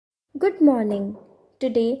Good morning.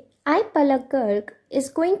 Today, I, Palak Garg, is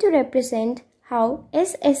going to represent how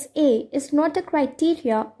SSA is not a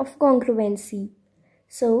criteria of congruency.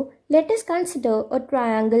 So, let us consider a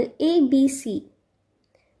triangle ABC.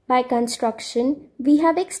 By construction, we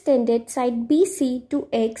have extended side BC to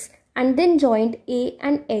X and then joined A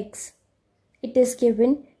and X. It is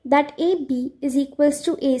given that AB is equals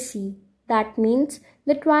to AC. That means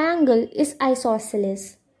the triangle is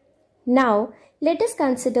isosceles. Now, let us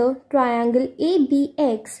consider triangle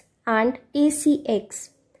ABX and ACX.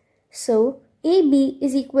 So, AB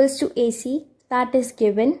is equals to AC, that is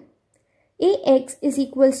given. AX is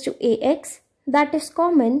equals to AX, that is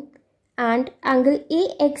common. And angle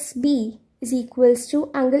AXB is equals to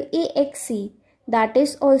angle AXC, that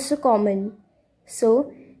is also common.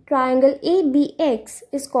 So, triangle ABX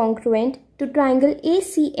is congruent to triangle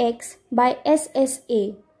ACX by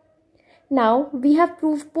SSA. Now, we have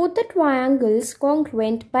proved both the triangles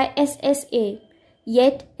congruent by SSA,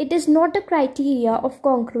 yet it is not a criteria of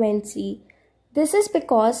congruency. This is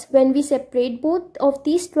because when we separate both of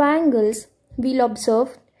these triangles, we'll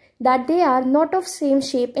observe that they are not of same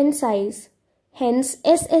shape and size. Hence,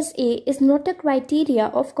 SSA is not a criteria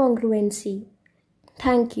of congruency.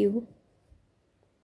 Thank you.